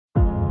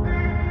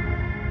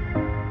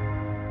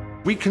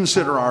We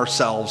consider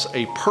ourselves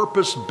a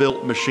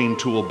purpose-built machine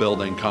tool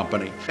building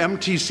company.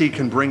 MTC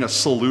can bring a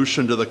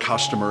solution to the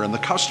customer, and the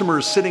customer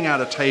is sitting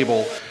at a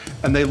table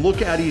and they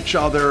look at each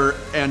other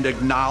and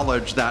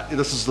acknowledge that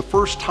this is the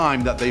first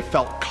time that they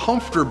felt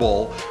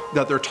comfortable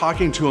that they're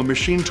talking to a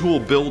machine tool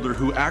builder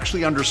who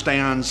actually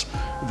understands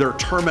their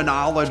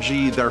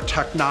terminology, their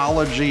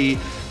technology,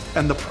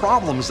 and the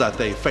problems that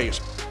they face.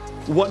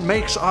 What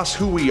makes us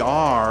who we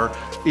are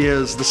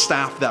is the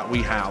staff that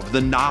we have,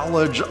 the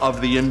knowledge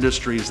of the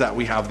industries that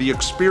we have, the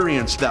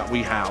experience that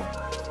we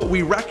have.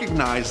 We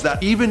recognize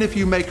that even if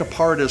you make a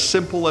part as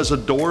simple as a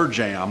door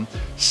jamb,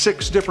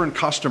 6 different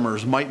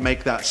customers might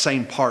make that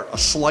same part a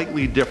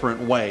slightly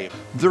different way.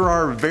 There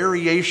are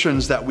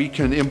variations that we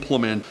can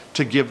implement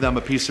to give them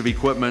a piece of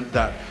equipment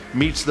that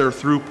meets their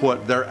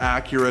throughput, their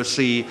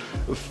accuracy,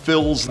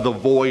 fills the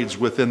voids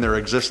within their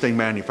existing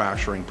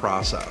manufacturing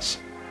process.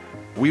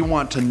 We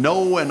want to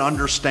know and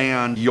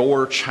understand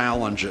your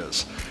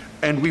challenges,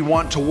 and we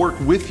want to work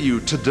with you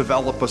to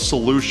develop a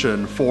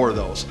solution for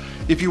those.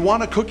 If you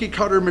want a cookie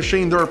cutter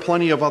machine, there are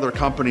plenty of other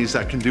companies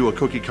that can do a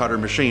cookie cutter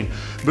machine.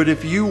 But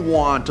if you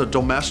want a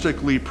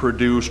domestically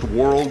produced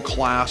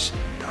world-class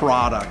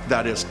product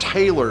that is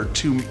tailored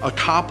to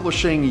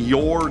accomplishing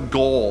your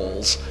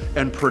goals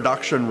and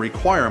production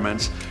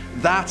requirements,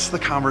 that's the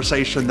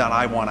conversation that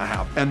I want to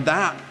have. And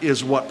that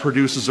is what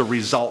produces a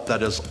result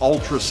that is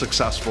ultra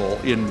successful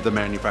in the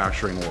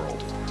manufacturing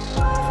world.